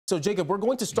So, Jacob, we're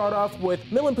going to start off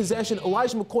with Midland possession.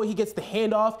 Elijah McCoy, he gets the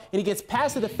handoff, and he gets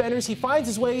past the defenders. He finds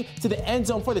his way to the end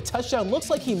zone for the touchdown. Looks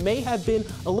like he may have been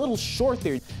a little short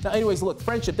there. Now, anyways, look,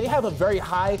 Frenship, they have a very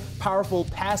high, powerful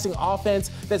passing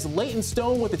offense. That's Leighton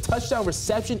Stone with a touchdown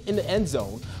reception in the end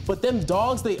zone. But them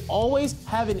dogs, they always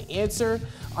have an answer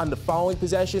on the following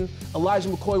possession. Elijah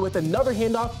McCoy with another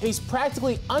handoff, and he's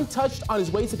practically untouched on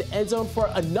his way to the end zone for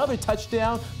another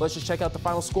touchdown. Let's just check out the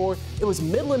final score. It was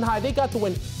Midland High. They got the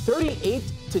win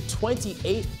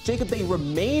 38-28. Jacob, they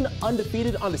remain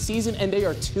undefeated on the season, and they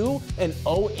are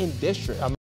 2-0 in district.